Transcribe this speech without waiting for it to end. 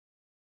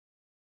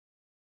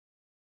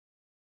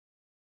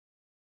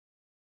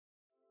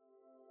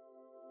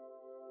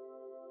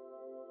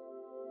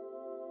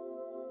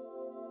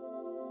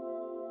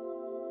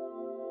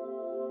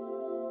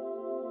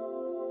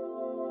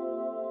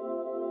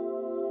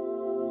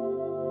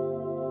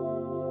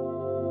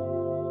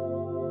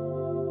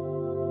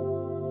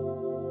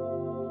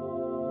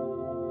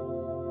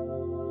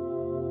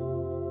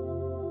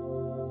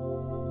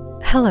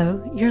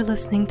Hello, you're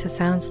listening to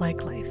Sounds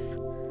Like Life.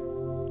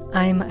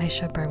 I'm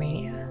Aisha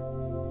Barmania.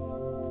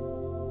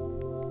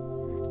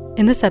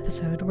 In this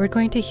episode, we're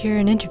going to hear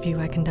an interview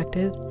I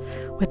conducted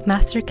with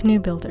master canoe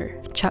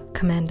builder Chuck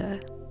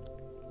Comanda.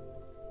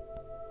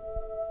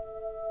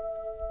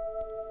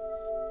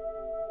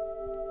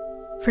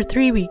 For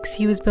 3 weeks,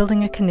 he was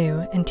building a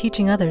canoe and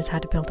teaching others how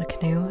to build a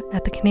canoe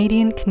at the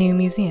Canadian Canoe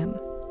Museum.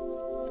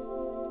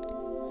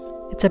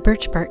 It's a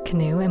birch bark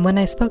canoe, and when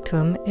I spoke to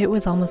him, it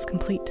was almost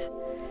complete.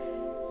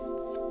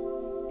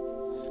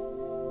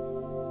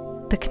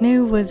 The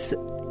canoe was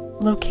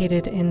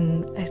located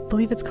in, I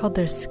believe it's called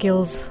their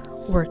skills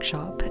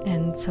workshop,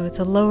 and so it's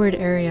a lowered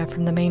area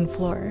from the main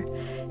floor,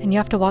 and you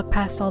have to walk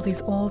past all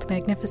these old,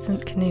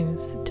 magnificent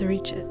canoes to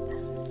reach it.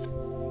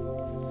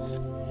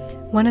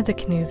 One of the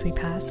canoes we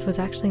passed was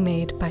actually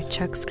made by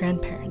Chuck's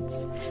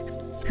grandparents,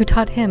 who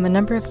taught him a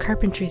number of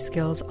carpentry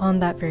skills on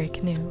that very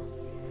canoe,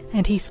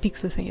 and he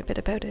speaks with me a bit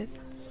about it.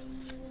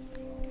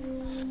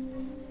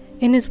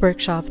 In his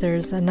workshop,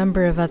 there's a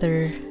number of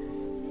other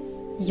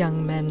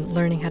young men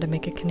learning how to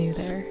make a canoe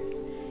there.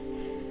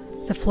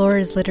 The floor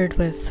is littered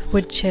with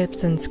wood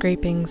chips and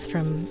scrapings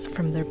from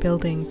their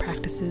building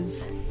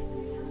practices.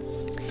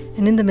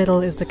 And in the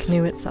middle is the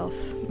canoe itself,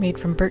 made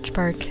from birch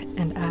bark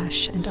and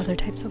ash and other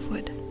types of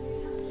wood.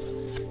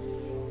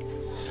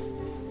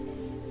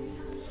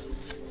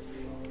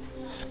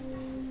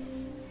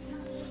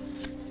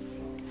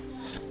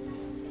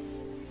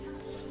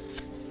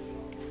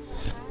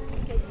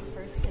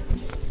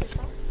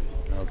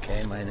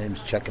 Okay, my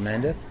name's Chuck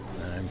Comanda.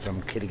 I'm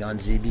from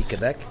Kittigan-Zibi,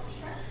 Quebec.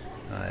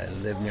 I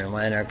live near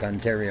Lanark,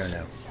 Ontario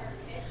now.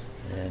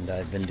 And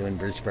I've been doing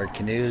birch bark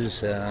canoes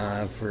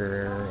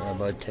for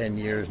about 10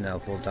 years now,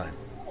 full-time.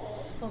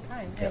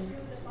 Full-time? Yep.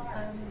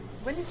 And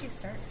when did you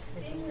start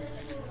making birch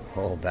bark canoes?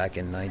 Oh, back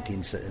in the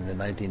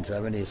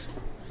 1970s.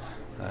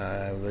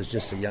 I was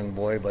just a young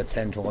boy, about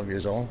 10, 12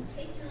 years old.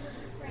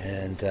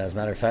 And as a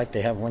matter of fact,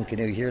 they have one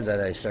canoe here that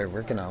I started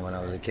working on when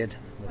I was a kid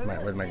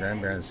with my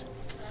grandparents.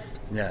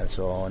 Yeah,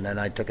 so, and then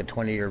I took a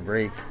 20-year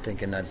break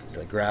thinking that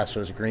the grass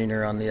was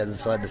greener on the other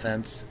side of the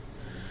fence.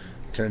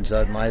 Turns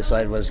out my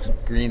side was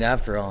green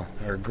after all,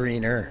 or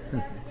greener.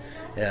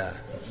 Yeah,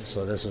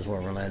 so this is where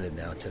we're landed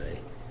now today.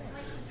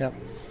 Yep.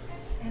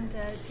 And do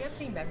you have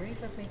any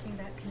memories of making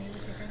that canoe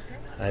with your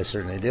grandparents? I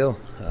certainly do.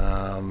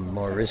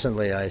 More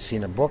recently, I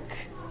seen a book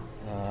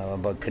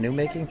about canoe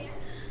making.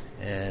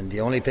 And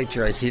the only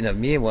picture I seen of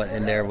me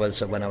in there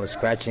was when I was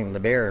scratching the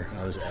bear.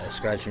 I was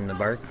scratching the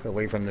bark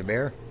away from the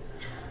bear.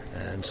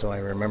 And so I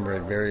remember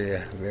it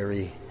very,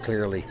 very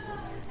clearly.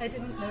 I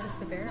didn't notice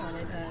the bear on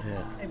it.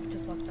 Yeah. I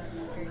just walked by it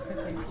very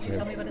quickly. Could you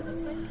tell me what it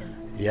looks like?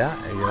 Yeah,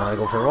 you want to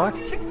go for a walk?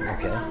 Sure.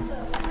 Okay.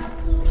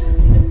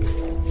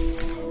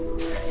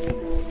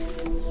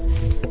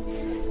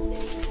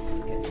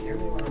 Can you hear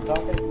me when I'm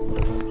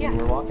talking? Yeah.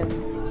 We're walking?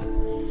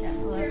 Yeah,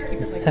 I'll have to keep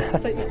it like this,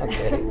 but yeah.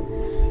 Okay.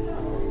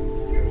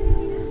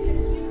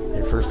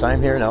 Your first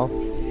time here? No?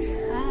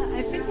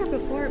 I've been here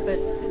before, but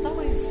it's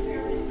always,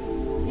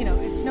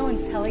 if no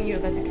one's telling you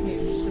about the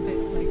canoes, it's a bit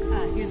like,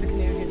 here's a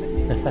canoe, here's a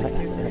canoe, here's a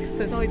canoe.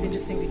 So it's always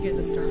interesting to hear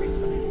the stories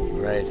behind it.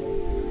 Right.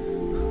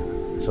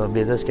 So it'll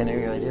be this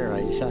canoe right here,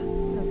 Aisha.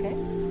 Okay.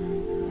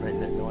 Right,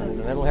 the one in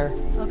the middle here.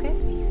 Okay.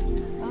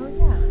 Oh,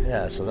 yeah.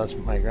 Yeah, so that's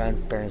my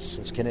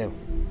grandparents' canoe.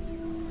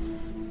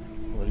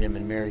 William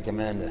and Mary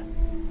Comanda.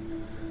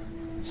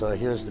 So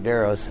here's the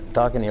bear I was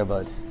talking to you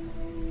about.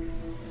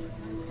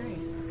 Great.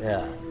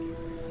 Yeah.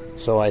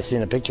 So I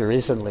seen a picture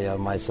recently of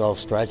myself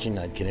scratching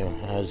that canoe.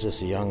 I was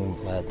just a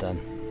young lad then.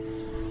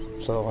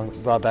 So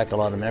it brought back a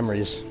lot of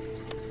memories.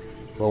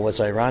 Well, what's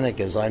ironic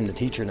is I'm the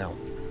teacher now.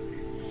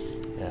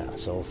 Yeah,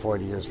 so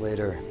 40 years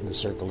later, the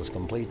circle is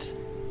complete,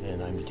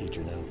 and I'm the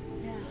teacher now.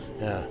 Yeah.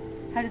 Yeah.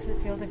 How does it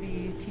feel to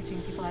be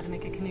teaching people how to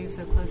make a canoe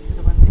so close to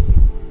the one that you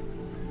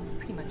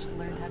pretty much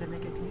learned how to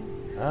make a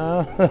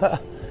canoe?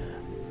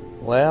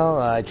 Well,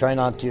 I try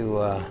not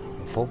to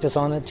focus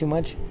on it too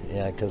much,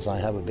 because I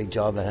have a big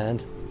job at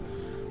hand.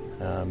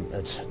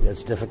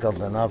 It's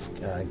difficult enough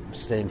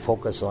staying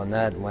focused on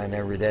that when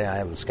every day I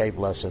have a Skype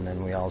lesson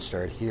and we all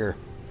start here.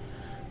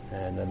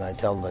 And then I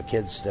tell the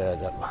kids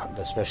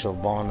the special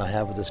bond I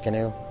have with this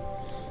canoe.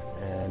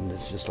 And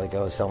it's just like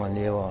I was telling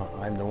you,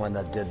 I'm the one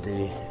that did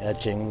the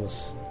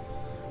etchings.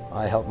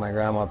 I helped my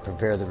grandma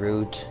prepare the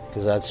root,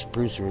 because that's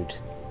spruce root.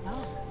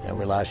 Oh. And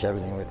we lash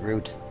everything with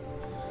root.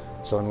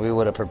 So when we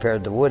would have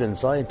prepared the wood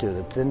inside too,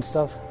 the thin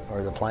stuff,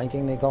 or the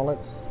planking they call it.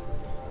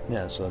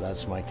 Yeah, so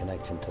that's my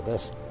connection to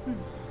this.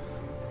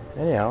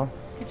 Anyhow.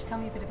 Could you tell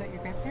me a bit about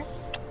your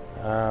grandparents?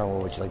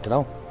 What would you like to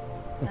know?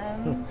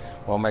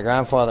 Well, my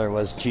grandfather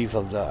was chief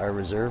of our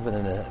reserve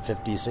in the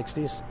 50s,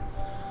 60s.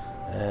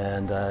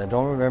 And I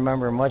don't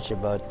remember much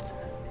about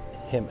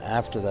him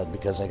after that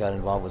because I got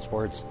involved with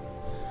sports.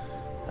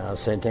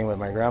 Same thing with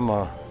my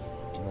grandma.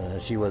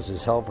 She was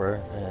his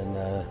helper. And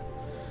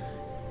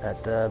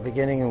at the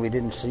beginning, we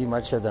didn't see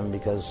much of them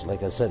because,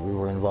 like I said, we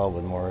were involved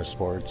with more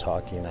sports,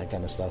 hockey, and that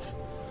kind of stuff.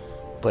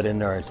 But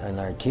in our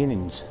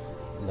teens,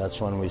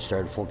 that's when we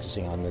started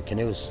focusing on the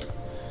canoes.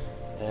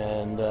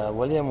 And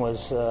William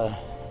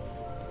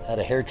had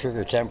a hair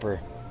trigger temper,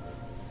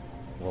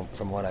 well,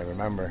 from what I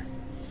remember.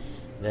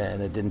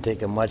 And it didn't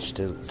take him much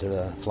to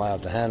fly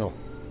off the handle.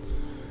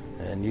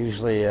 And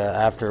usually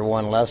after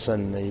one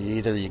lesson,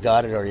 either you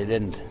got it or you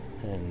didn't.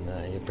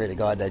 And you pray to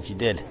God that you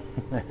did.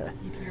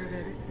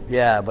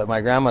 Yeah, but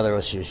my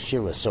grandmother, she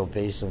was so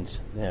patient.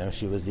 You know,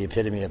 she was the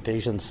epitome of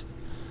patience.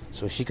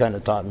 So she kind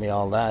of taught me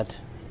all that.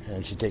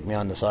 And she'd take me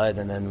on the side,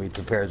 and then we'd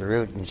prepare the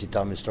route, and she'd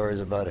tell me stories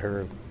about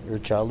her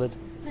childhood,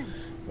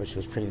 which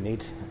was pretty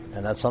neat.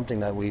 And that's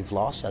something that we've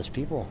lost as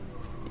people.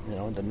 You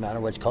know, it doesn't matter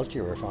which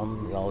culture we're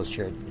from, we always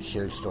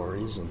shared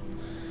stories, and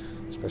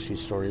especially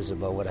stories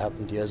about what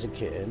happened to you as a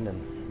kid,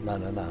 and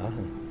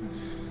And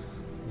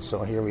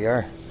so here we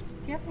are.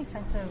 Do you have any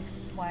sense of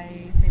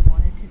why they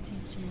wanted to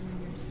teach you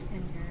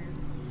and your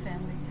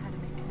family how to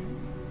make canoes?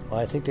 Well,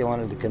 I think they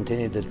wanted to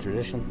continue the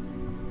tradition.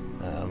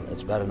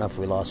 It's bad enough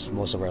we lost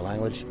most of our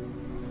language,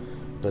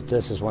 but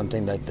this is one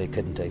thing that they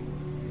couldn't take.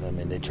 I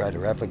mean, they tried to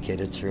replicate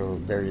it through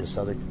various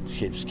other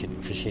shaped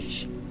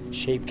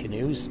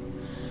canoes,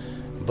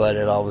 but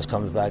it always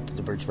comes back to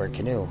the birch bark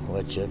canoe,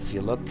 which, if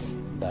you look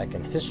back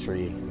in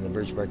history, the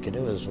birch bark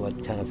canoe is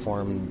what kind of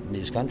formed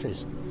these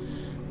countries.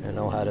 You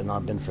know, had it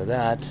not been for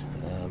that,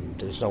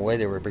 there's no way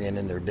they were bringing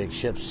in their big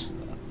ships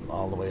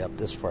all the way up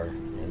this far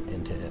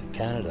into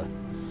Canada.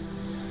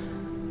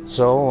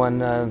 So when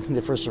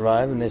they first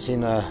arrived and they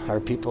seen our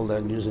people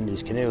there using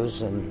these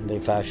canoes, and they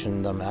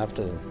fashioned them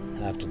after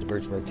the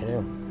birch bark canoe.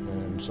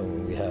 And so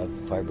we have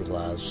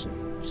fiberglass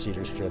and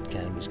cedar strip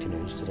canvas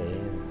canoes today,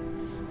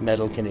 and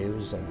metal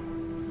canoes.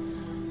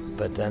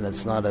 But then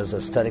it's not as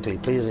aesthetically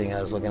pleasing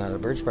as looking at a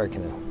birch bark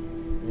canoe.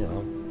 You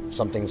know,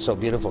 something so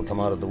beautiful come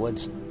out of the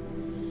woods.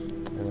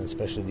 And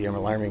especially the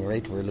alarming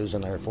rate we're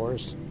losing our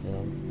forests. You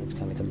know, it's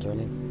kind of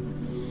concerning.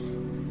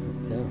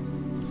 Yeah.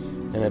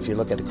 And if you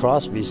look at the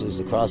cross pieces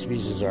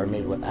are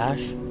made with ash.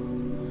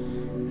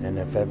 And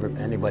if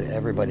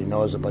everybody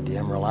knows about the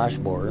emerald ash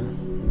borer,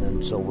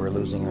 and so we're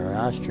losing our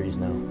ash trees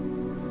now.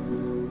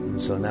 And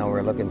so now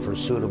we're looking for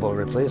suitable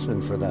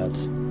replacement for that.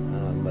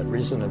 But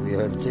recently we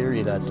heard a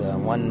theory that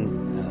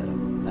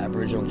one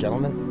Aboriginal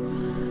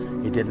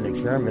gentleman, he did an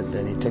experiment,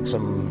 and he took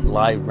some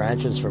live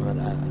branches from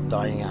a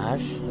dying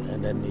ash,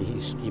 and then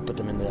he put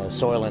them in the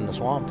soil in the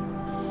swamp.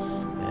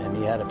 And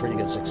he had a pretty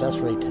good success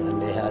rate,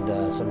 and they had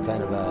some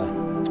kind of a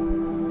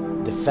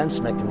defense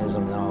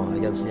mechanism now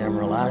against the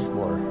emerald ash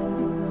borer.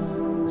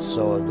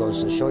 So it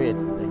goes to show you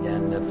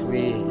again, if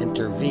we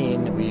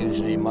intervene, we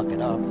usually muck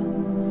it up.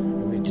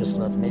 If we just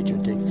let nature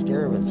take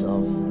care of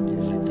itself, it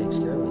usually takes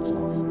care of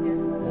itself.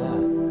 Yeah.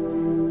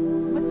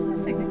 What's the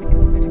significance of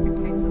the different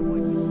types of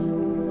wood you see?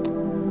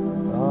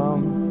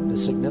 The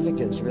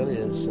significance really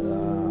is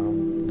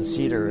the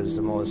cedar is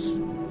the most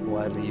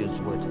widely used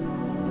wood. The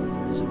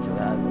reason for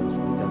that was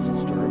because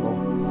it's durable,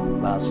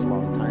 lasts a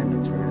long time, and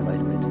it's very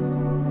lightweight.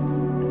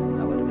 And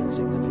that would have been the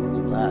significance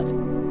of that.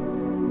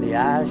 The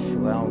ash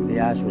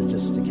was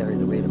just to carry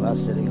the weight of us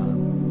sitting on it.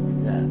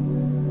 Yeah.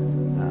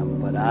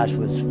 But ash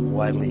was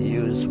widely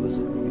used. Was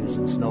used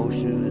in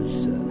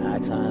snowshoes,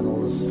 axe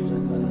handles,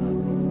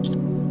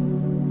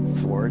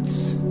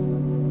 thwarts.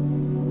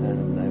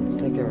 And I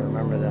think I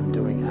remember them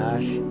doing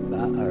ash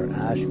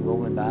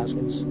woven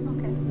baskets.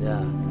 Okay.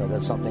 Yeah, but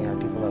that's something our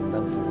people haven't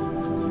done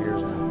for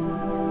years now.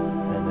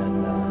 And then,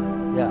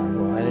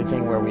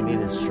 anything where we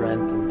needed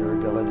strength and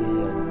durability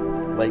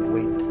and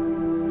lightweight,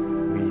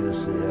 we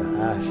used the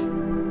ash.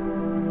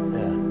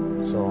 Yeah.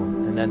 So,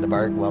 and then the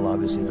bark. Well,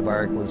 obviously the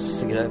bark was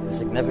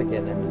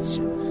significant in its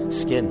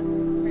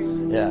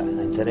skin. Right. Yeah.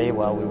 And today,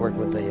 we work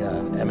with the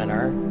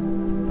MNR,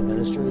 the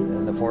ministry,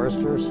 and the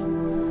foresters,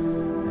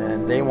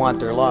 and they want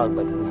their log,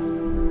 but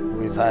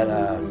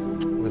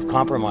we've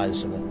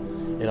compromised them.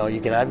 You know,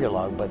 you can have your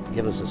log, but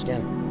give us the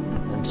skin.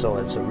 And so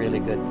it's a really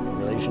good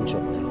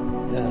relationship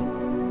now. Yeah.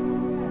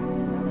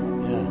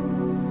 Yeah.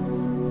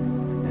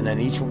 And then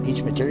each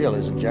material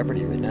is in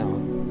jeopardy right now.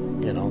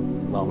 You know,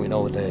 well, we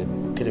know the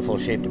pitiful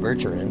shape the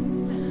birch are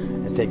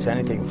in. It takes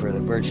anything for the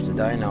birch to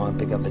die now and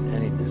pick up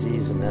any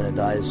disease, and then it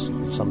dies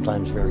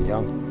sometimes very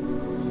young.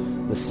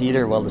 The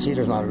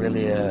cedar's not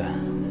really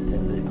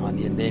on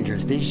the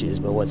endangered species,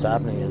 but what's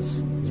happening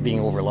is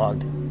being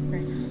overlogged.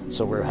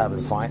 So we're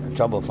having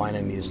trouble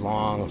finding these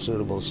long,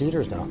 suitable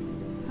cedars now.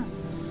 Huh.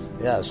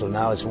 Yeah, so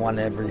now it's one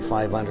every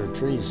 500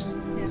 trees.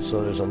 Yeah.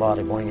 So there's a lot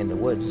of going in the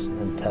woods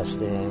and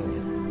testing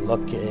and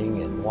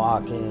looking and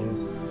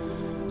walking.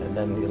 And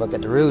then you look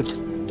at the root.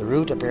 The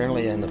root,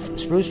 apparently, in the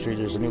spruce tree,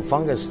 there's a new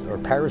fungus or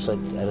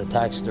parasite that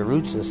attacks the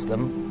root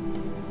system,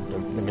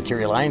 the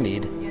material I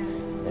need.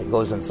 Yeah. It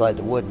goes inside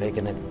the wood,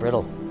 making it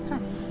brittle. Huh.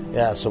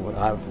 Yeah, so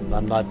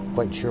I'm not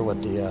quite sure what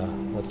the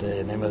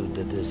name of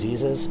the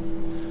disease is.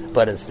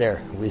 But it's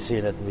there. We've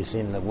seen it. We've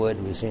seen the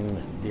wood. We've seen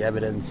the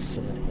evidence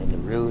in the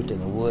root and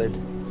the wood.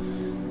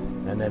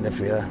 And then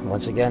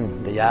once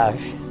again, the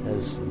ash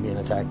is being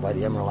attacked by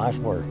the emerald ash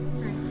borer.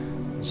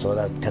 Right. So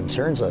that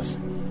concerns us.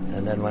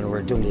 And then when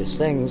we're doing these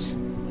things,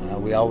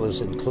 we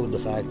always include the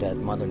fact that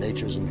Mother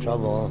Nature's in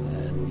trouble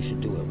and we should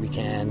do what we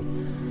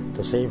can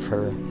to save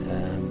her.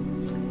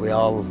 we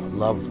all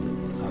love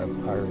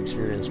our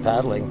experience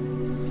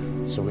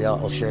paddling, so we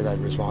all share that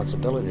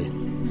responsibility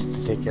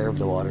to take care of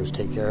the waters,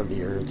 take care of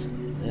the earth.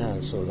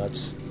 Yeah, so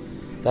that's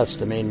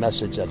the main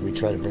message that we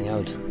try to bring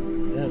out.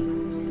 Yeah,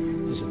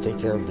 just to take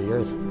care of the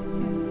earth.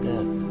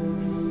 Yeah.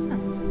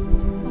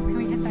 Well, can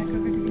we head back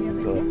over to the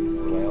other? Go,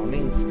 by all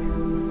means.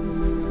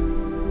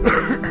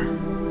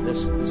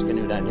 This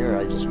canoe down here,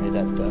 I just made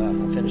that.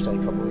 I finished that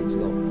a couple weeks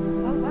ago.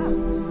 Oh wow!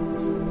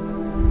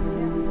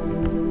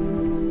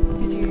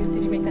 Yeah.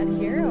 Did you make that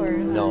here or?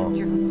 No,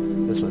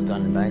 this was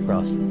done in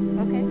Bancroft.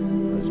 Okay.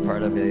 It was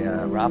part of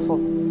a raffle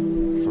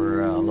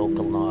for a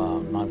local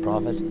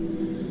non-profit.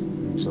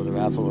 And so the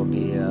raffle will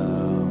be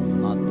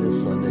not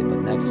this Sunday, but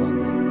next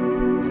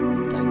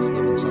Sunday,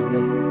 Thanksgiving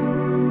Sunday.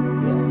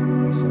 Yeah,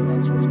 so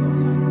that's what's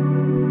going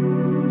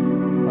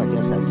on. Well, I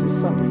guess that's this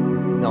Sunday.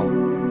 No,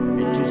 it'll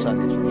be 2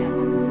 Sundays from now.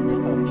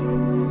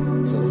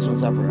 Okay. So this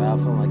one's up for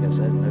raffle, like I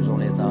said, and there's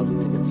only 1,000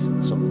 tickets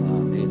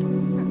made.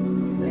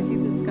 I see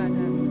that's got.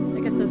 I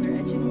guess those are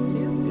etchings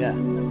too. Yeah. Of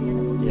the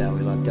animals. Yeah,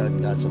 we lucked out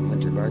and got some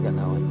winter bark on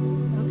that one.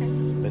 Okay.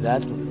 But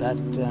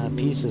that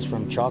piece is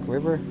from Chalk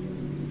River,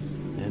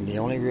 and the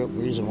only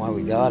reason why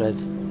we got it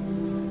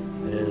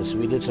is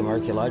we did some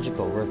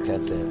archaeological work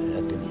at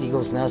the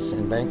Eagle's Nest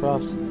in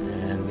Bancroft,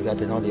 and we got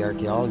to know the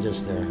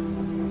archaeologists there.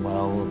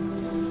 Well,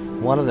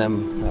 one of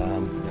them,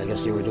 I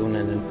guess they were doing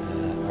an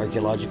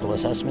archaeological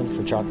assessment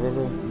for Chalk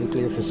River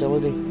nuclear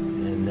facility,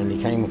 and then they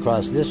came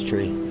across this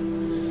tree,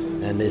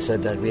 and they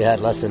said that we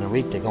had less than a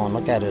week to go and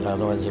look at it,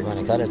 otherwise they're going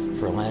to cut it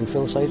for a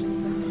landfill site.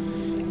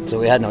 So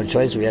we had no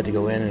choice. We had to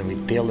go in and we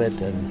peeled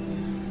it,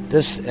 and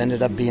this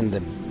ended up being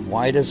the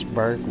widest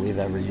bark we've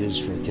ever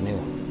used for canoe.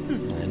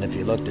 And if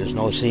you look, there's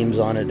no seams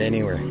on it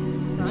anywhere.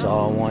 It's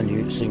all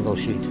one single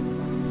sheet.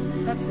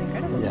 That's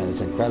incredible. Yeah,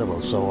 it's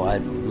incredible. So I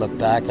look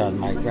back on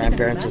my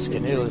grandparents'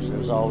 canoes.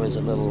 There's always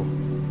a little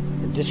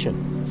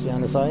addition. See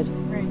on the side?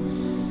 Right.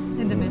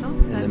 In the middle?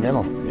 In the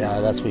middle. Yeah,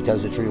 that's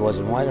because the tree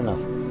wasn't wide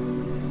enough.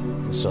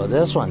 So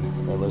this one,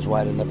 it was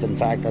wide enough. In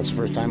fact, that's the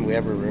first time we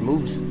ever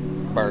removed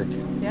bark.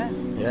 Yeah.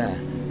 Yeah.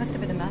 Must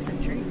have been a massive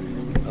tree.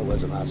 It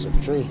was a massive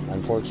tree.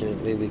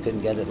 Unfortunately, we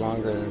couldn't get it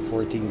longer than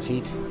 14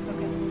 feet.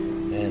 Okay.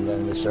 And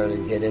then we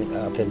started getting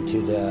up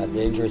into the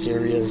dangerous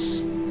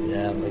areas,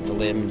 yeah, like the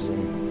limbs,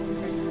 and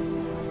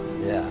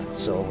yeah,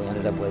 so we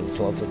ended up with a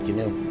 12-foot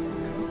canoe.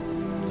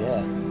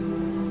 Yeah.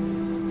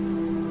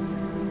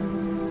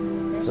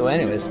 So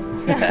anyways.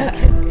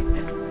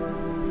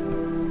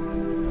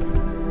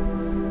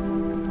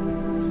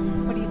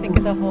 What do you think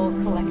of the whole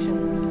collection?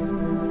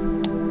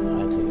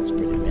 I think it's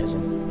pretty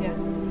amazing. Yeah.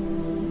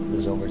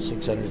 There's over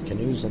 600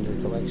 canoes in their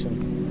collection,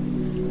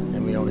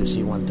 and we only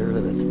see 1/3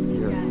 of it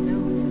here. Yeah, I know.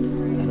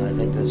 And I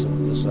think this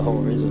is the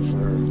whole reason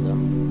for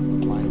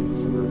them applying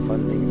for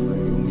funding for a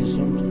new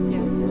museum,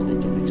 where they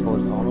can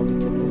expose all of the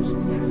canoes.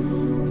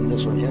 Yeah. And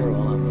this one here,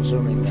 well, I'm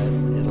assuming that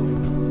it'll.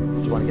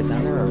 Do you want to get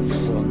down there, or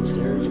sit on the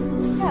stairs?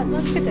 Yeah,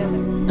 let's get down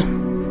there.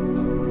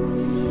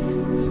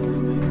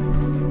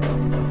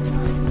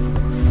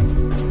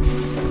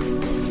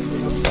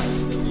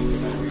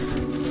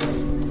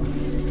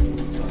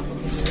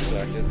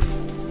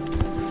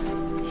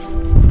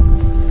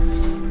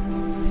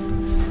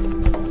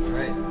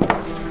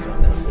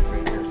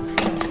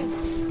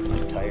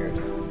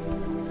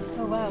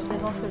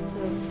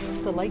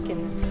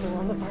 Lichen still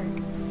on the bark.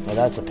 Well,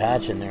 that's a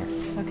patch in there.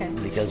 Okay.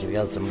 Because we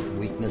got some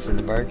weakness in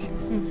the bark.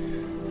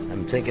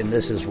 I'm thinking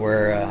this is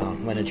where,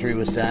 when a tree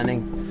was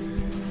standing,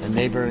 a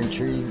neighboring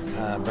tree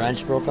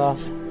branch broke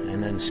off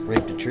and then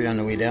scraped the tree on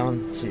the way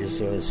down. See,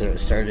 so it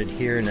started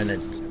here and then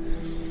it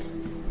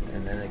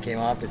came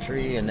off the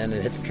tree and then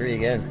it hit the tree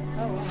again.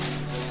 Oh, wow.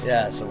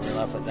 Yeah, so we're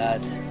left with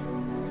that.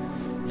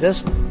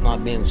 This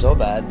not being so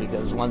bad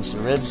because once the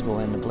ribs go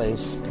into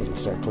place, it'll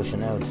start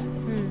pushing out.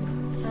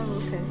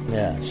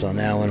 Yeah, so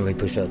now when we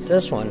push out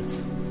this one,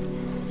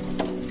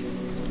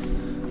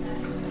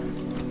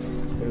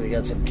 we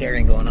got some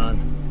tearing going on.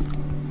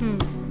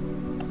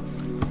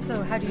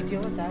 So how do you deal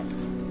with that?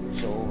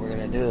 So what we're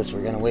going to do is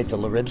we're going to wait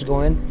till the ribs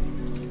go in.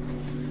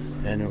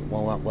 And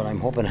what I'm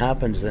hoping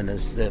happens then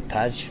is the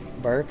patch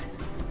bark,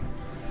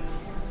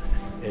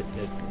 it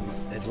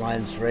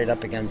lines right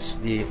up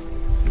against the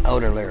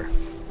outer layer.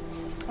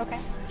 Okay.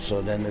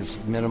 So then there's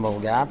minimal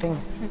gapping,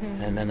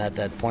 and then at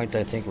that point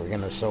I think we're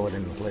going to sew it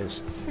into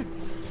place.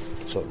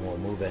 So it won't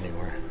move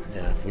anymore.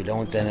 Yeah, if we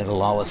don't, then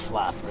it'll always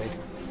flap, right?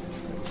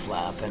 It'll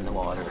flap in the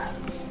water.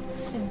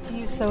 And do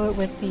you sew it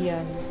with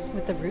the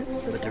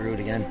roots? With the root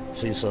again.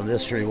 See, so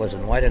this tree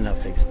wasn't wide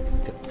enough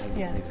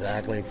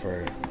exactly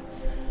for...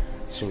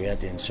 So we had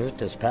to insert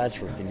this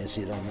patchwork, and you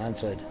see it on that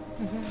side,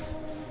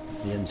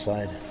 the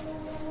inside.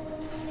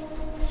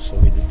 So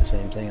we did the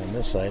same thing on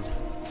this side,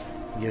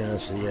 giving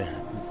us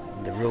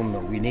the room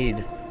that we need,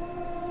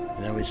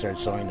 and then we start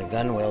sewing the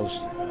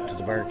gunwales to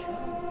the bark.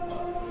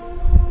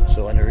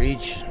 So under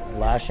each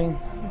lashing,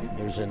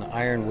 there's an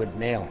ironwood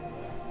nail.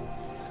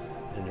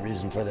 And the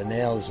reason for the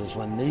nails is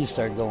when these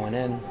start going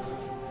in,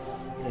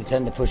 they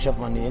tend to push up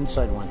on the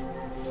inside one.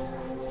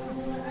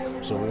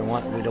 So we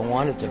don't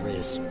want it to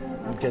raise.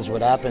 Because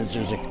what happens,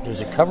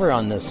 there's a cover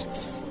on this.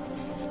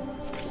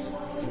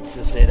 Let's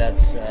just say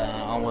that's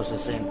almost the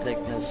same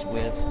thickness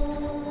width,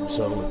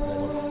 so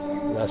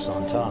it'll rest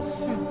on top,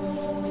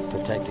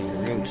 protecting the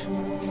root.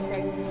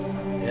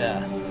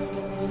 Yeah.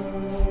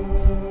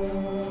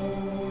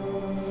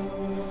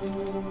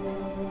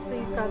 So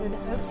you've got an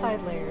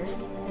outside layer,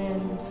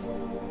 and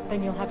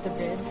then you'll have the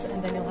ribs,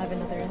 and then you'll have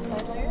another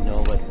inside layer?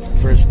 No, but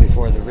first,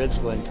 before the ribs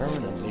go in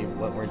permanently,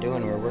 what we're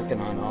doing, we're working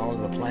on all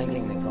of the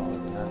planking, they call it.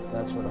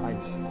 That's what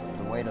hides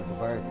the weight of the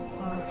bark.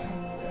 Oh, okay.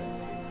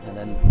 And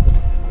then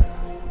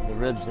the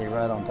ribs, they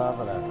ride on top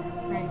of that.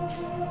 Right.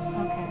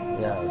 Okay.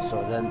 Yeah,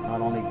 so then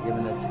not only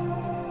giving it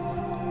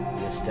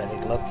the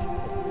aesthetic look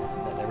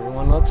that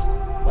everyone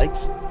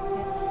likes,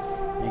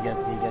 you get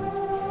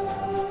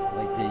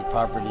like the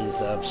properties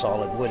of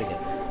solid wood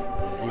again.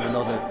 Even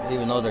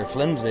though they're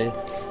flimsy,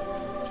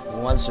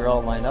 once they're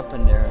all lined up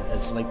in there,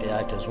 it's like they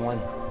act as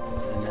one.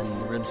 And then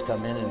the ribs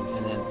come in and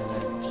then it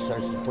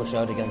starts to push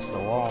out against the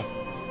wall,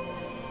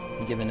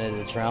 giving it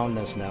its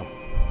roundness now.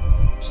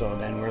 So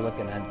then we're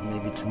looking at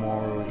maybe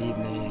tomorrow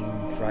evening,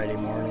 Friday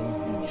morning,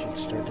 it should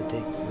start to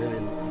take really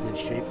good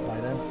shape by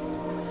then.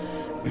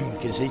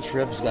 Because each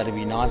rib's got to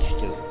be notched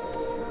too.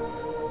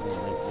 I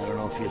don't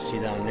know if you see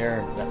down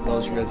there that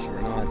those ribs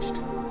were notched.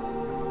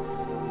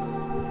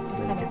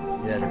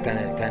 Yeah, they're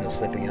kind of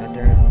slipping out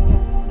there.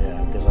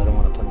 Yeah, because I don't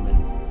want to put them in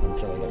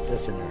until I got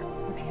this in there.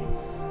 Okay.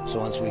 So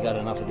once we got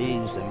enough of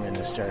these, then we're going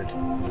to start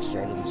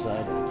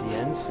inside at the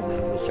ends, and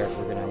then we'll start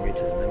working our way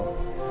to the middle.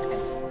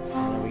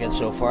 And then we get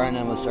so far, and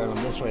then we'll start on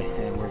this way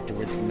and work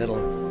towards the middle.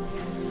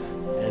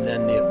 And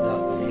then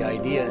the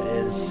idea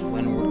is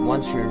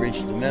once we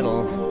reach the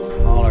middle,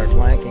 all our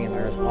flanking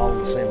are all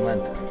the same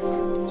length.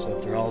 So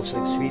if they're all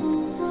 6 feet,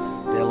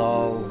 they'll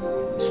all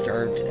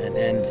start and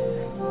end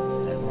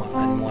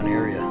in one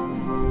area.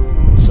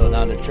 So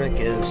now the trick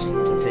is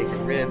to take a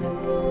rib,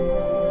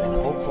 and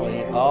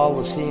hopefully all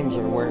the seams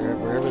or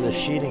wherever the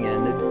sheeting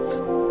ended,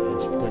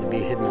 it's going to be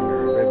hidden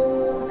under a rib.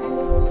 Okay.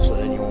 So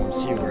then you won't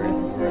see where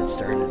it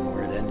started and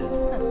where it ended.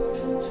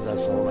 So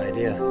that's the whole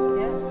idea.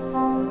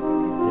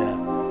 Yeah.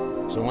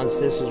 So once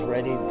this is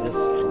ready, this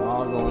will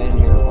all go in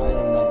here,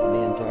 lining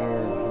the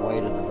entire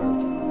white of the bark.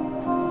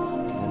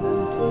 And then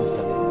these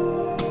come in.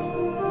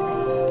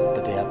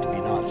 But they have to be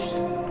notched.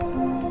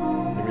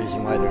 The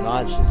reason why they're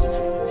notched is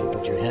if you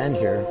put your hand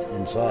here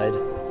inside,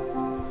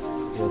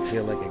 you'll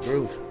feel like a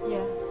groove.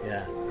 Yeah.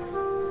 Yeah.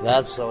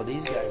 That's so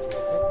these guys are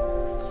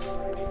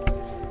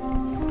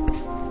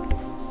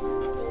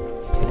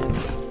thick.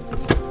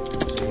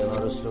 So you'll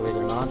notice the way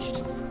they're notched.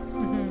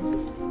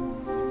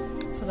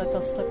 So that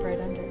they'll slip right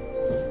under.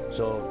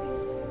 So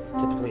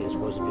typically it's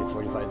supposed to be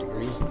 45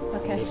 degrees.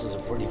 Okay. This is a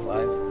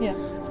 45. Yeah.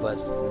 But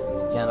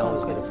you can't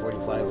always get a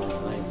 45 on a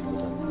knife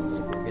with a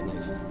good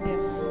knife. Yeah.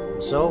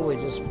 So we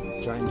just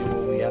try and do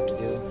what we have to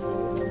do.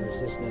 What number is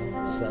this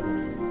now? 7.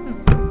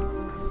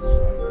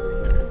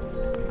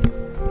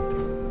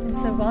 And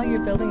so while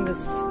you're building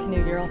this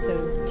canoe, you're also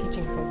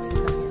teaching folks to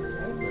come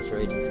here, right? That's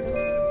right. Teaching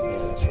skills. Yeah,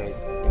 that's right.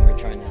 And we're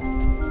trying to,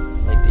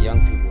 like the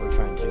young people, we're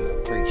trying to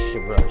preach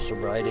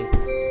sobriety.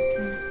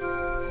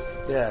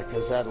 Yeah,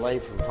 because that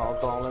life of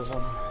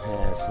alcoholism,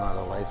 it's not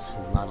a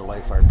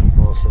life our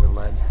people should have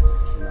led.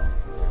 You know,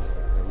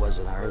 it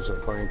wasn't ours.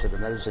 According to the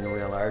medicine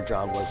wheel, our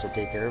job was to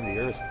take care of the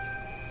earth.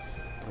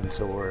 And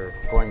so we're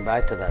going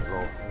back to that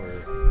role.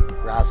 We're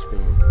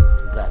grasping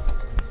that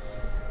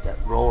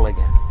role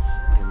again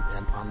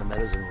and on the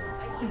medicine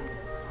wheel.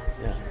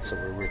 Yeah, so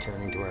we're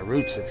returning to our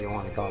roots, if you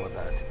want to call it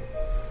that.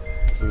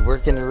 We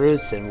work in the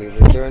roots and we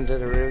return to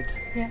the roots.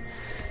 Yeah.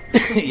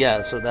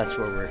 Yeah, so that's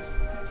where we're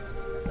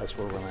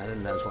landed,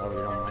 and that's why we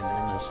don't mind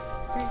doing this.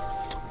 Great.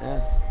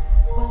 Yeah.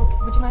 Well,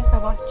 would you mind if I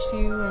watched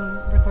you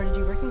and recorded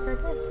you working for a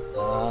bit?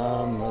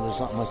 Well, there's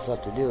not much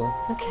left to do.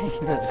 Okay.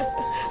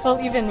 Well,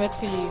 even with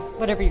the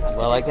whatever you have.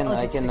 Well, I can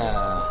notch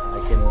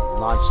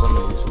some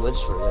of these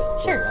woods for you.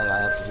 Sure. I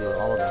have to do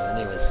all of them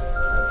anyways.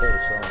 Okay,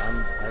 so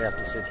I have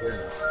to sit here now.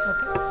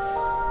 Okay.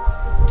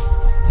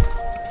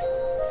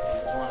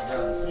 Just want to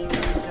grab the seat. I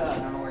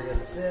don't know where you're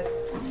gonna sit.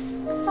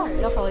 Sorry,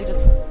 I'll probably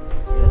just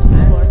sit on the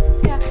floor.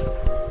 Yeah.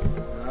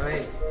 All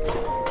right.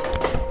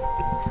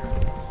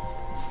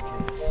 Okay,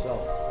 so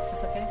Is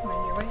this okay? Am I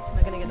in your way? Am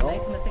I going to get a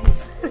knife in the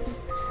face?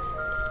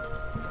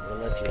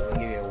 we'll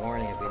give you a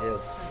warning if we do.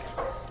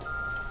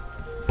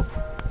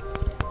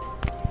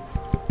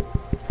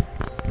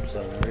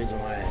 So the reason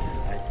why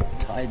I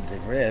tied the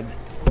rib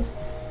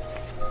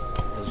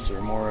is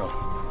they're more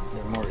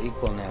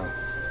equal now.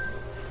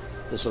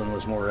 This one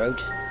was more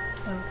out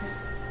Okay.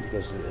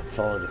 because it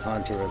followed the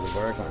contour of the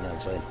bark on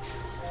that side.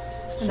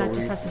 And that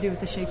just has to do with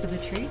the shape of the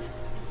tree?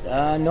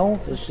 No,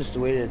 it's just the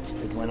way it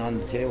went on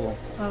the table.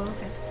 Oh,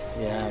 okay.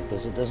 Yeah,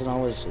 because it doesn't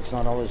always go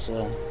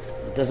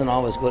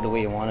the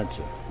way you want it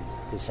to.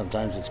 Because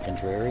sometimes it's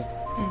contrary.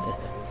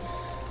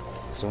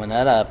 So when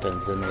that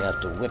happens, then we have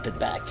to whip it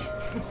back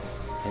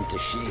into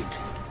shape.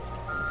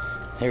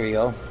 Here we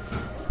go.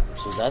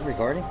 So is that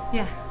recording?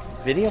 Yeah.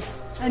 Video?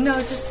 No,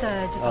 just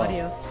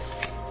audio.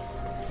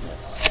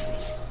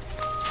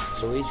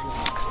 So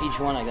each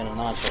one I got a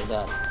notch like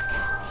that.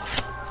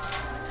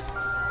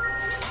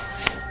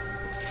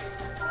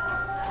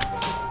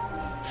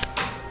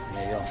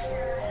 There you go.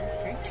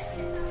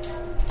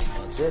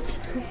 That's it.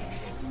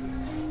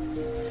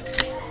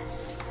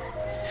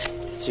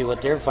 See,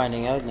 what they're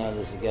finding out now,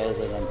 the guys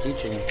that I'm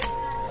teaching,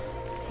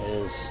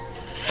 is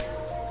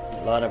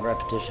a lot of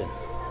repetition.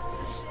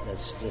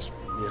 It's just,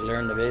 you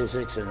learn the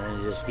basics and then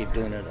you just keep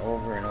doing it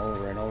over and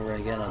over and over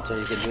again until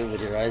you can do it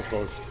with your eyes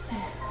closed.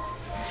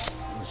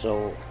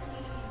 So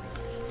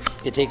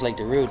you take like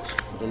the root.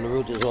 The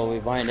root is what we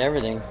bind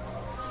everything.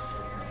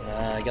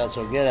 I got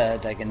so good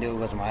at it, I can do it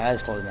with my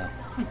eyes closed now.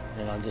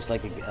 You know, just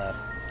like a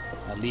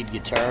lead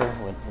guitar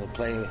would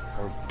play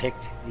or pick.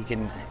 He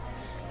can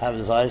have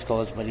his eyes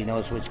closed, but he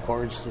knows which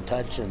chords to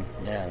touch, and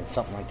yeah, it's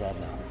something like that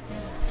now.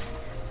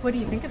 What do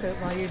you think of it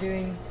while you're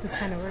doing this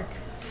kind of work?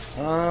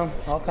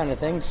 All kind of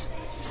things.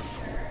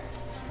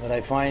 But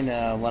I find,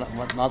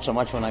 not so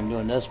much when I'm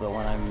doing this, but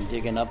when I'm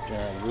digging up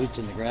roots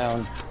in the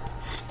ground,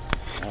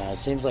 it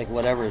seems like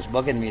whatever is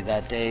bugging me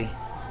that day,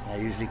 I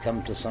usually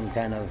come to some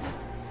kind of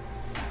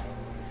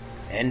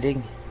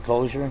ending,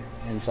 closure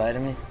inside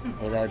of me,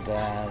 without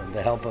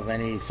the help of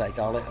any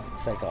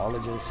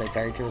psychologist,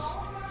 psychiatrist.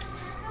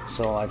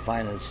 So I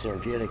find it's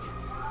therapeutic.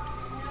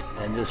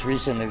 And just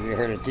recently we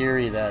heard a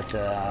theory that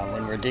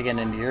when we're digging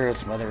in the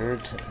earth, Mother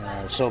Earth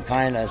is so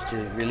kind as to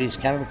release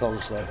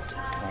chemicals that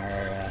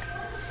are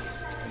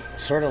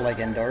sort of like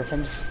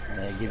endorphins.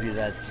 They give you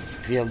that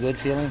feel-good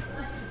feeling.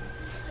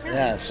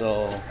 Yeah,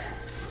 so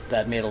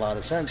that made a lot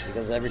of sense,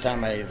 because every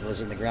time I was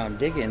in the ground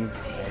digging,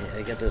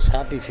 I get this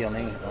happy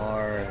feeling,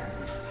 or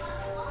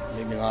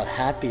maybe not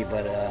happy,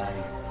 but,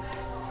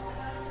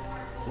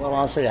 well,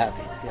 I'll say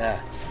happy, yeah.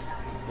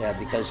 Yeah,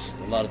 because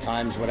a lot of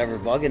times, whatever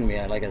bugging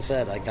me, like I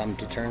said, I come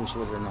to terms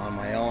with it on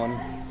my own,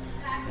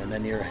 and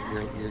then you're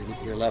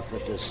left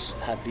with this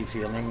happy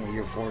feeling, a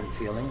euphoric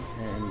feeling,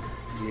 and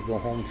you go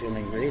home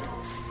feeling great,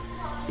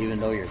 even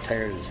though you're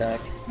tired as heck.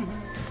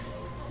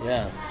 Mm-hmm.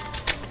 Yeah,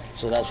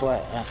 so that's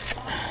why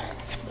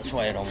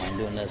I don't mind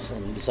doing this.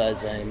 And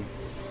besides, I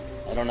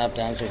don't have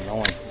to answer to no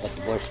one but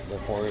the bush, the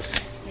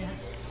forest,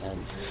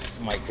 and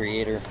my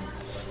creator.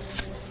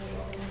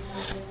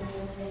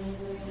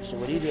 So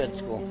what do you do at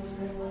school?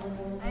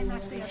 I'm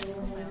actually out of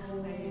school now.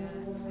 I'm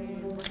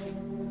working.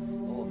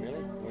 Oh,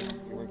 really?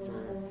 You work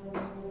for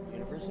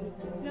university?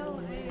 No,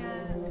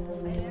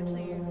 I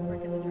actually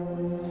work as a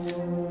journalist.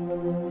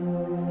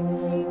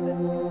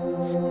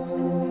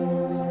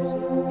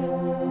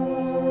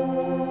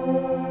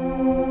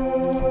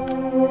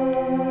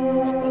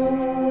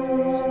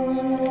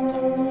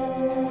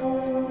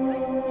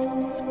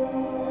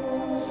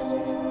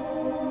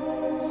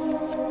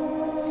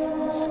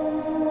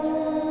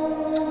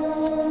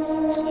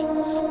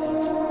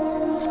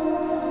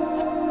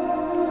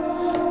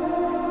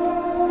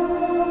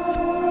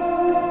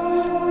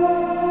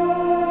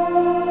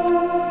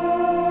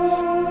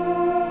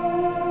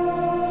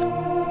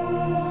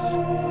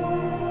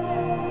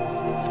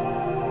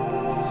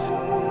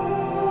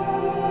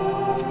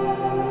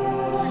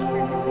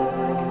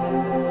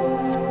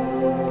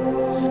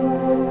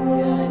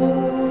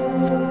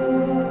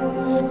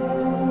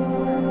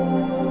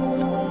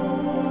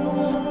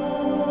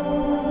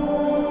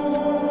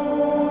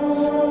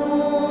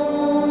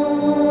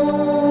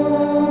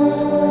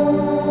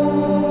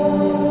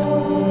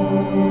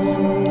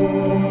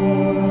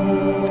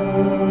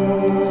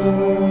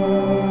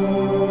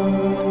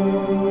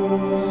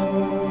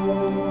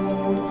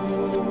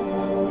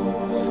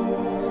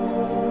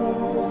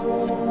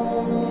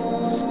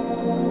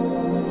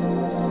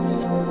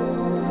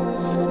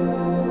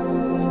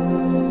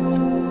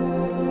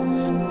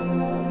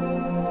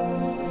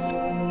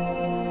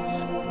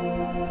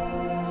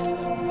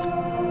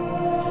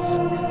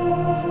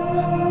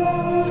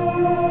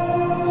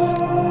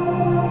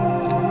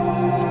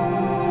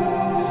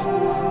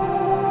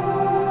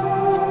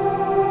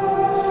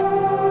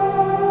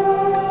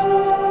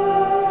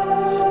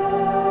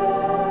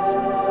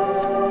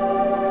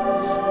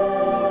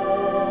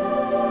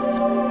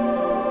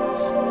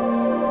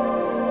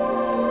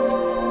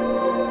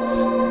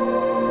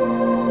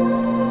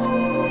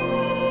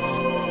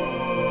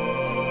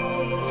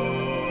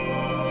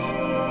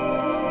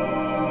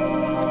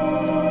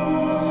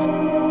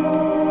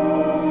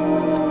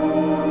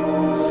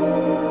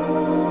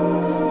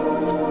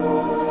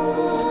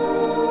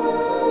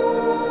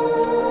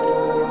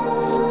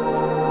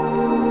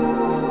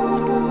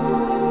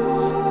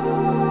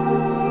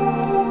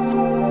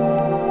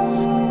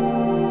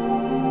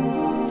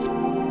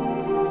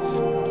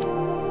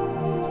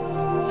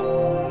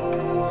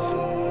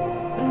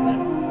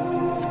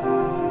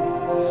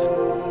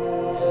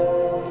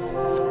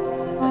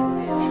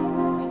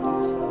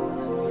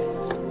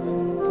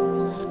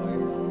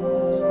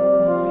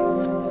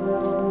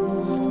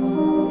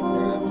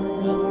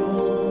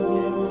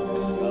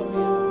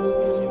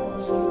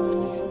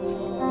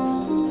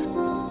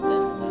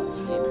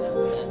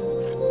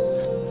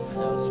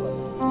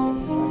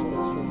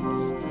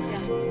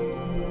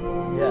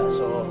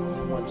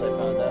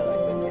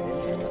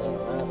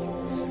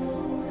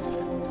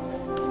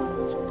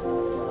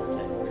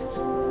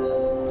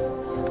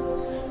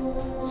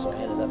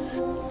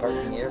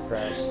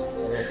 crafts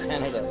in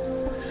Canada.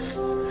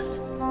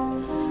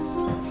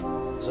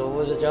 So it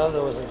was a job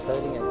that was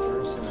exciting at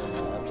first, and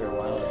then after a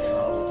while the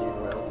novelty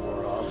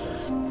wore off,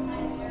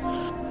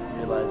 and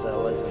realized I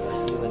wasn't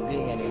a human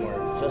being anymore,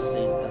 just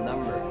a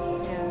number.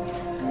 Yeah,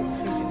 we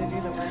just need you to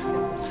do the work.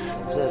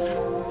 That's it.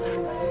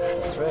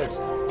 That's right.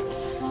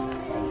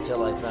 Until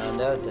I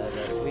found out that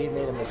if we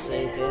made a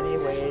mistake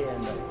anyway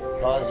and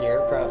caused the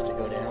aircraft to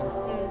go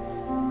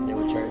down, they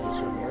would charge us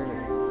with murder.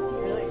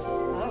 Really?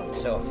 Oh.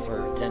 So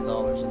for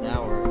 $10 an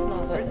hour, It's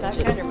not worth that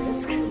kind of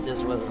risk. it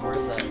just wasn't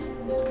worth that.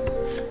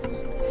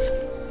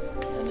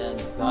 And then,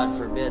 God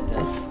forbid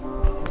that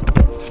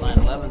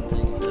 9/11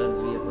 thing,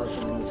 that'd be a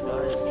blessing in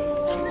disguise. I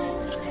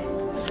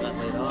got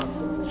laid off.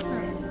 And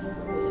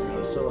I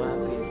was so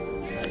happy.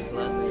 I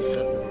gladly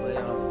accepted the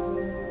layoff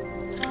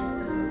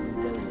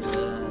because it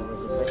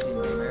was affecting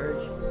my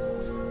marriage.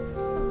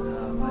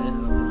 I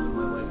ended up losing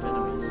my wife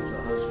anyways to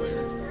a house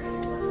fire.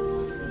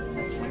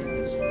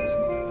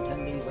 10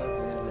 days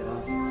after I got laid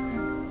off.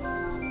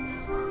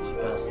 She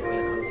passed away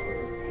in a house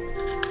fire.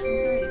 I'm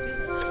sorry to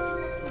hear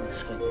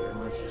Thank you very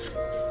much. It's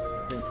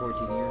been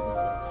 14 years now.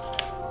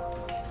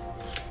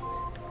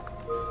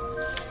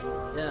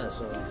 Yeah,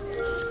 so that. Is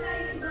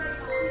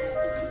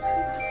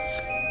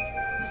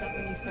that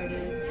when you started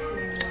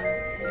doing more?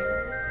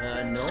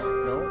 no.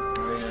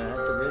 I had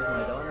to raise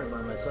my daughter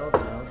by myself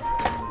now,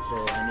 so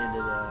I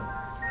needed to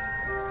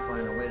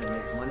find a way to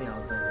make money out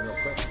of it real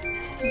quick.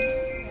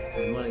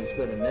 The money's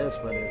good in this,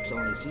 but it's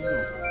only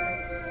seasonal.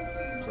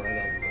 So I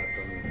got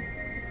from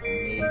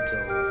May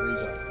till the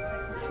freeze up,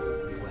 which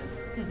we went.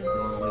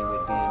 Normally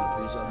we'd be in the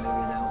freeze up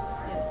maybe now.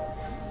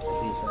 At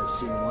least I've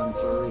seen one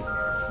flurry.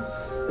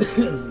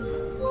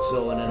 So,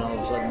 and then all of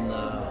a sudden, I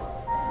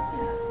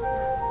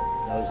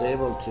was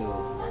able to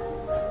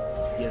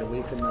get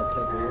away from that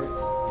type of work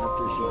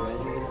after she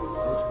graduated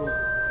high school.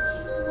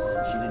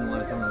 And she didn't want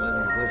to come and live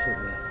in the bush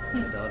with me,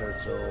 my daughter,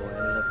 so I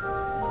ended up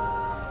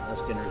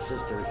asking her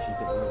sister if she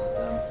could live with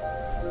them,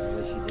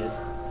 which she did.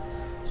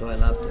 So I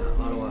left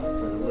Ottawa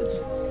for the woods.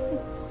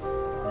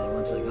 And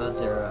once I got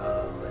there,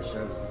 I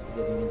started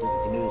getting into the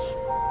canoes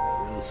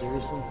really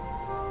seriously.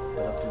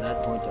 But up to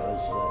that point, I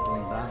was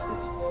doing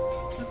baskets.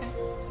 Okay.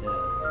 Yeah,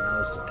 and that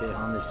was to pay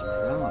homage to my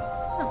grandma.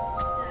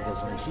 Because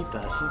when she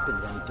passed, she'd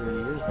been gone 30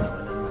 years now,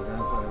 and then my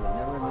grandfather would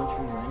never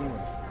mention her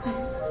anywhere.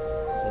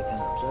 So it kind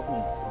of upset me.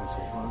 I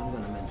said, well, I'm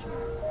going to mention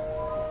her.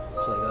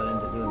 So I got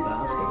into doing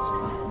baskets,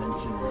 and I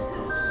mentioned that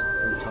this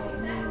who taught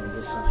me, and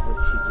this is what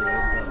she did,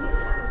 blah, blah,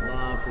 blah,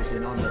 blah. First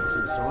thing you know, I'm at the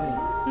Smithsonian.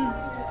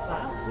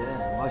 Wow. Yeah,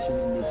 in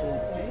Washington, D.C.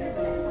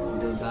 I'm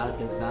doing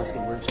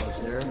basket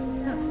workshops there.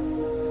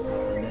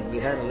 And then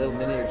we had a little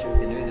miniature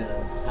canoe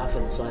that half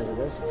of the size of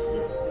this.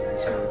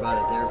 So we brought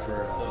it there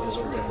for just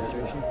for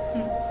demonstration.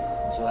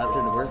 So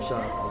after the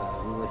workshop,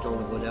 we were told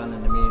to go down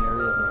in the main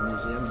area of the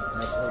museum.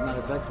 As a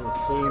matter of fact, the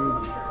same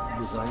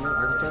designer,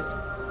 architect,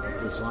 that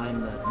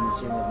designed that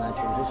Museum of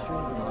Natural History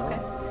in Ottawa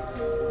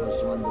was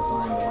the one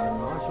designed the one in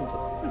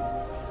Washington.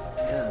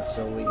 Yeah,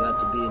 so we got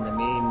to be in the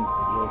main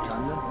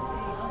rotunda.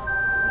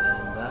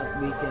 And that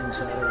weekend,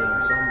 Saturday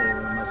and Sunday,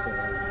 we must have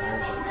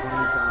had like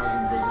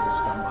 20,000 visitors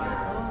come by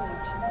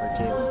our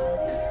table.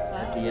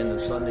 At the end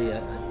of Sunday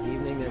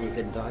evening, and we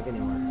couldn't talk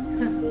anymore.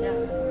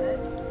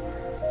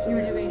 So You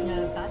were doing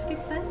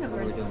baskets then? we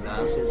were doing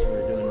baskets, we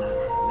were doing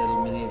little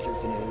miniature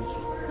canoes.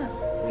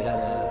 We had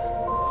a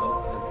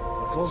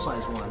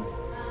full-size one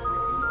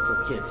for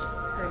kids.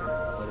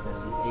 Would have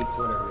been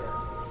 8-footer, yeah.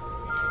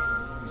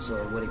 So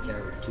it would have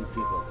carried 2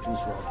 people, 2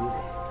 small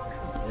people.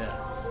 Yeah.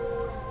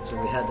 So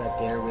we had that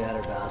there, we had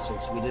our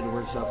baskets. We did a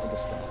workshop with the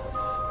staff.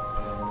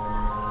 And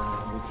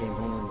then we came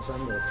home on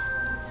Sunday.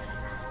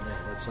 Yeah,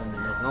 that Sunday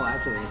night. No,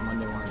 actually it was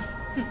Monday morning.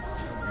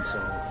 And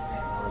so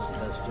that was the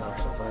best job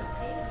so far.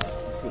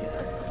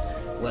 Yeah.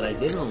 What I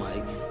didn't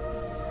like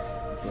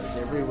was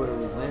everywhere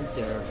we went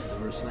there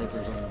were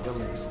snipers on the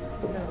buildings,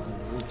 on the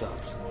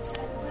rooftops.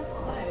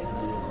 And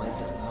I didn't like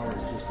that. That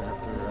was just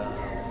after,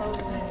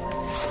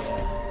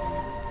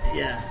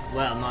 yeah,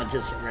 well, not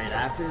just right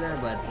after that,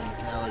 but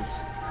that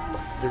was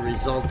the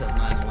result of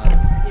 9/11.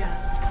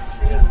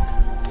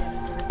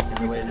 And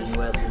the way the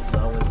U.S. is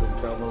always in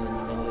trouble in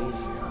the Middle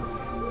East.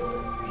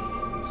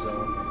 So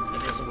I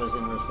guess it was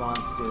in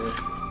response to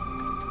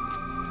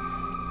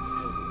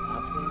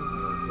Afghan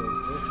or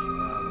George Bush,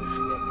 we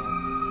forget now.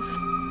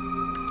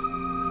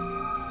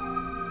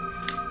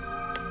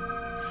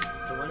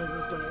 So when is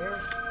this going to air,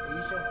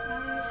 Aisha?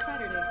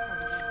 Saturday,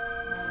 probably.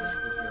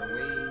 Is there a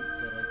way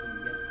that I can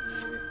get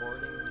the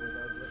recording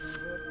without listening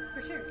to it?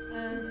 For sure.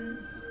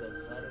 Because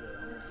Saturday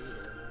I won't be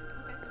there.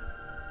 Okay.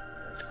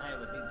 I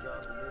have a big job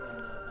to do in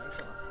night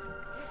off.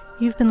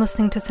 You've been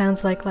listening to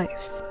Sounds Like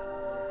Life,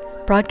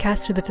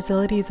 broadcast through the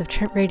facilities of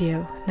Trent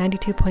Radio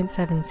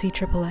 92.7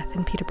 CFFF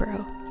in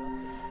Peterborough,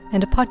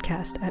 and a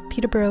podcast at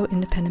Peterborough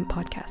Independent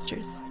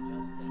Podcasters.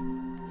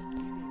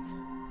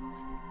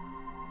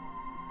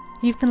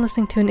 You've been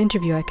listening to an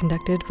interview I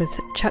conducted with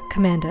Chuck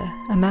Commanda,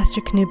 a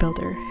master canoe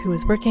builder who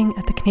was working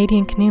at the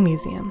Canadian Canoe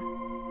Museum.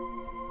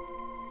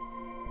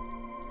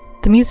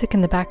 The music in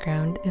the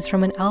background is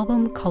from an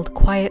album called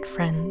Quiet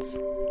Friends,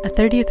 a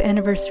 30th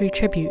anniversary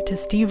tribute to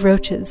Steve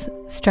Roach's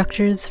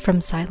Structures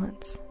from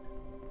Silence.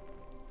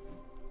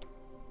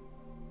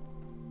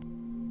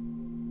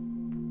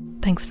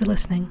 Thanks for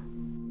listening.